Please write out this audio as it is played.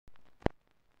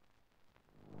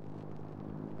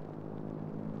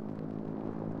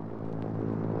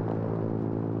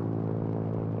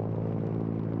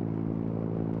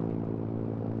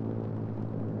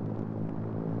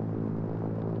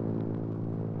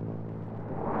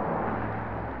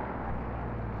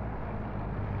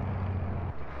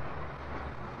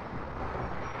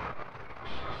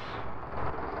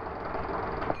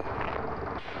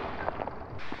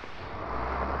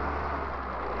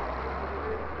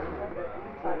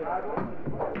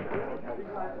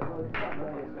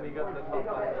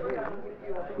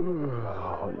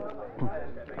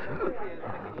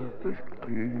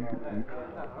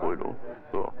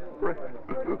Well,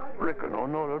 reckon I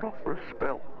nodded off for a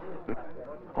spell.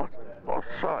 I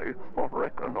say, I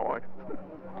reckon I...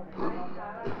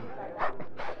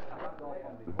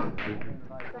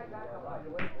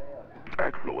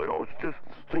 Actually, I was just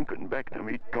thinking back to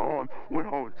me time when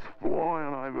I was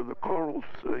flying over the Coral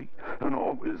Sea and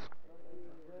I was...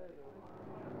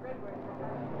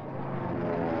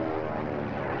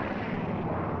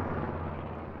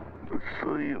 The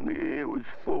sea and the air was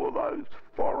full of those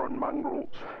foreign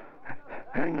mongrels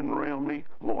hanging round me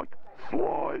like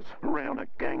flies around a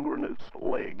gangrenous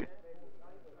leg.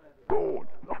 God,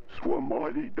 those were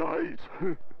mighty days.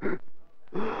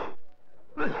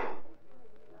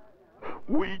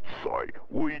 We'd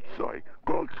say,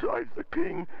 God save the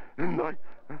king, and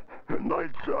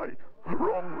they'd say,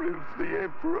 long lives the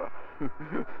emperor.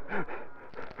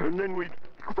 And then we'd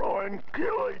try and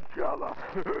kill each other.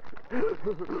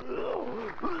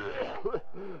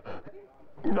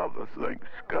 Another thing,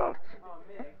 Gus.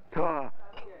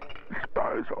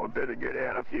 Suppose I'd better get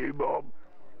out a few bob.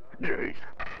 Jeez.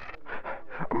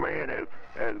 A man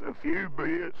has a few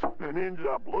beers and ends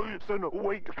up losing a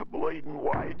week's bleeding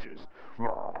wages.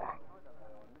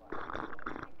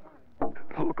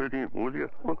 Look at him, will you?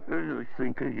 Who do you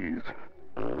think he is?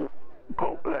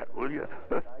 Cop that, will you?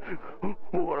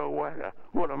 What a whacker,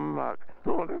 what a mug,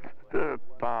 what a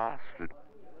bastard.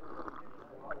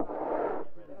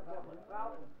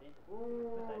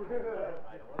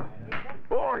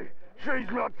 Oi, she's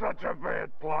not such a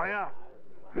bad player.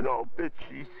 And I'll bet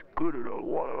she's good at a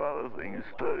lot of other things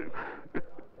too.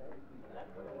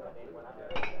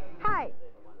 Hey,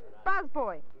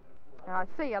 Buzzboy. I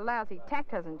see your lousy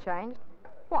tact hasn't changed.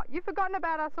 What, you've forgotten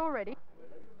about us already?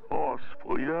 Oh,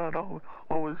 sweetheart,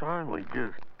 I was only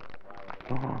just...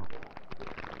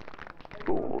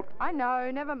 bored. I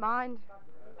know, never mind.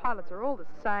 Pilots are all the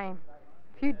same.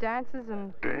 A few dances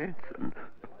and... Dancing?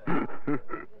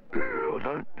 I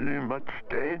don't do much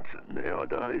dancing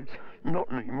nowadays.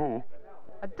 Not anymore.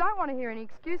 I don't want to hear any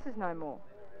excuses no more.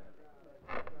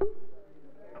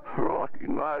 Right, you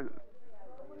know.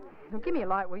 Now, give me a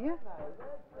light, will you?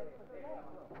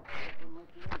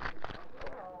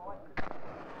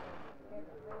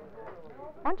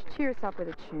 Why don't you cheer us up with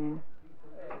a tune?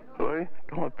 Hey,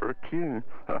 time for a tune.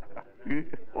 Yeah,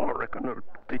 I reckon it'd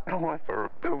be time for a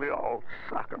Billy old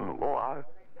sucking low.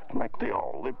 Make the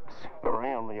old lips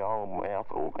around the old mouth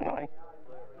organ,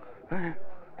 eh?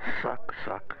 Suck,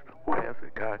 suck. How's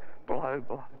it go? Blow,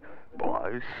 blow,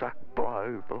 blow, suck,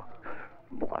 blow, blow,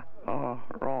 blow. Oh,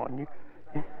 right.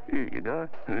 Here you go.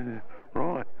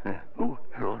 Right. Oh,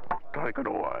 take it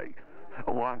away.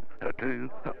 1, 2,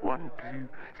 1, 2,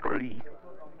 3.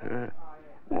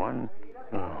 1.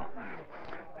 Oh.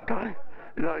 Take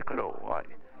it away.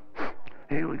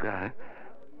 Here we go.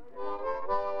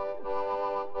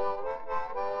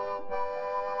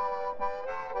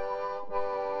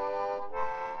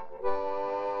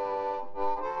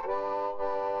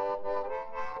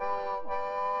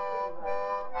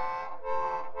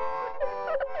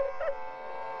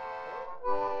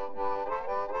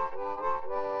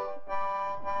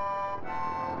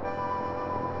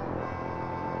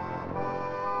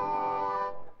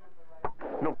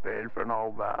 Not bad for an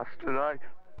old bastard, eh?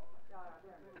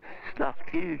 Stuffed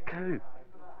here too.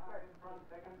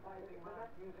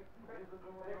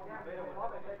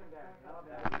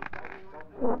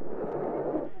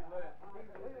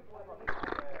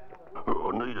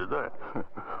 Oh, I needed that.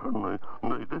 I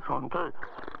need this one too.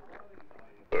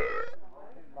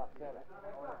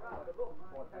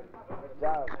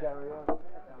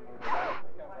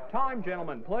 Time,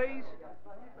 gentlemen, please.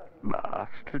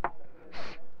 Bastard.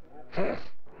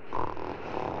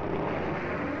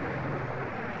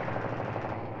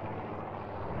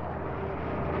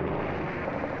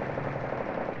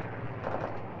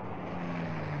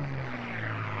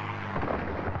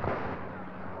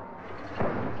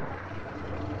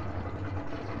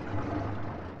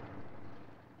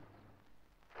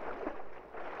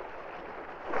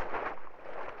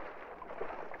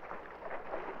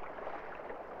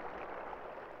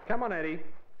 Come on, Eddie.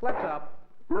 Flaps up.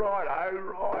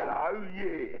 Righto,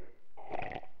 yeah.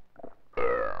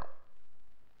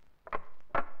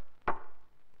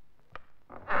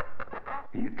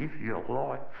 You give your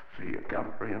life for your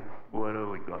country, and what have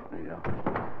we got now?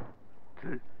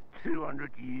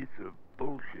 200 years of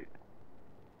bullshit.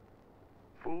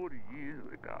 40 years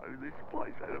ago, this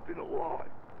place had a bit of life.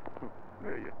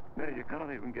 Now you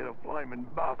can't even get a flaming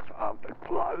bus after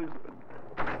closing.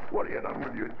 What have you done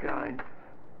with your change?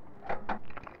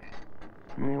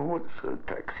 Now, what's the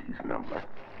taxi's number?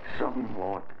 Something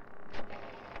like...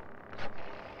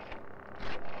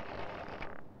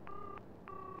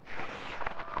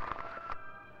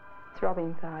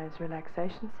 Throbbing Thighs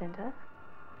Relaxation Centre.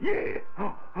 Yeah,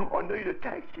 I need a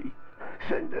taxi.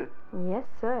 Send it. Yes,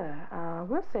 sir.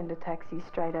 We'll send a taxi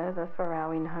straight over for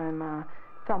our in-home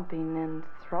thumping and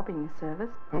throbbing service.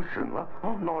 Listen, love,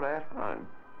 I'm not at home.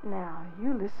 Now,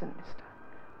 you listen, mister.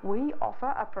 We offer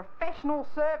a professional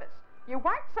service. You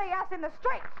won't see us in the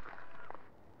streets.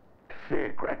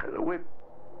 Fair crack of the whip.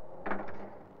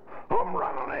 I'm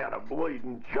running out of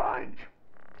bleeding change.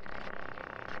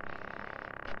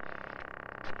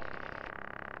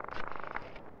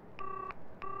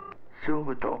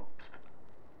 Silver tops.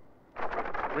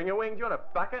 Ring a wing, do you want a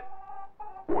bucket?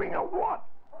 Wing of what?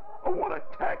 I want a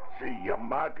taxi, you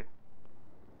mug.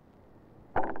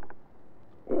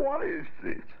 What is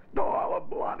this? Dial a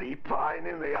bloody pain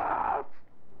in the arse.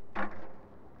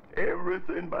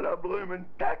 Everything but a bloomin'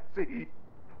 taxi.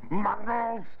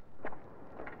 Mongrels.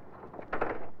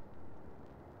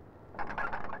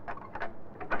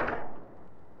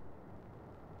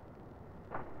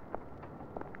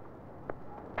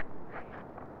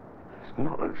 It's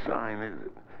not the same, is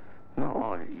it? Not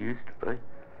like it used to be.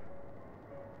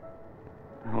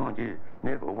 Like it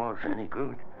never was any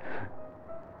good.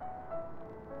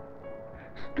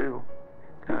 Still,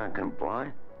 can't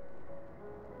complain.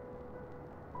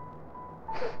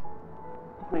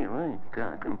 What do you mean,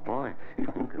 can't complain? You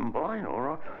can complain, all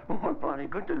right. What bloody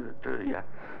good does it do you?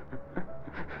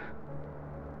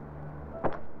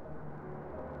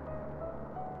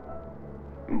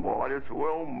 Might as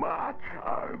well march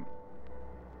home.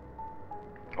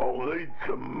 I'll need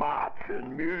some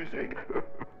marching music.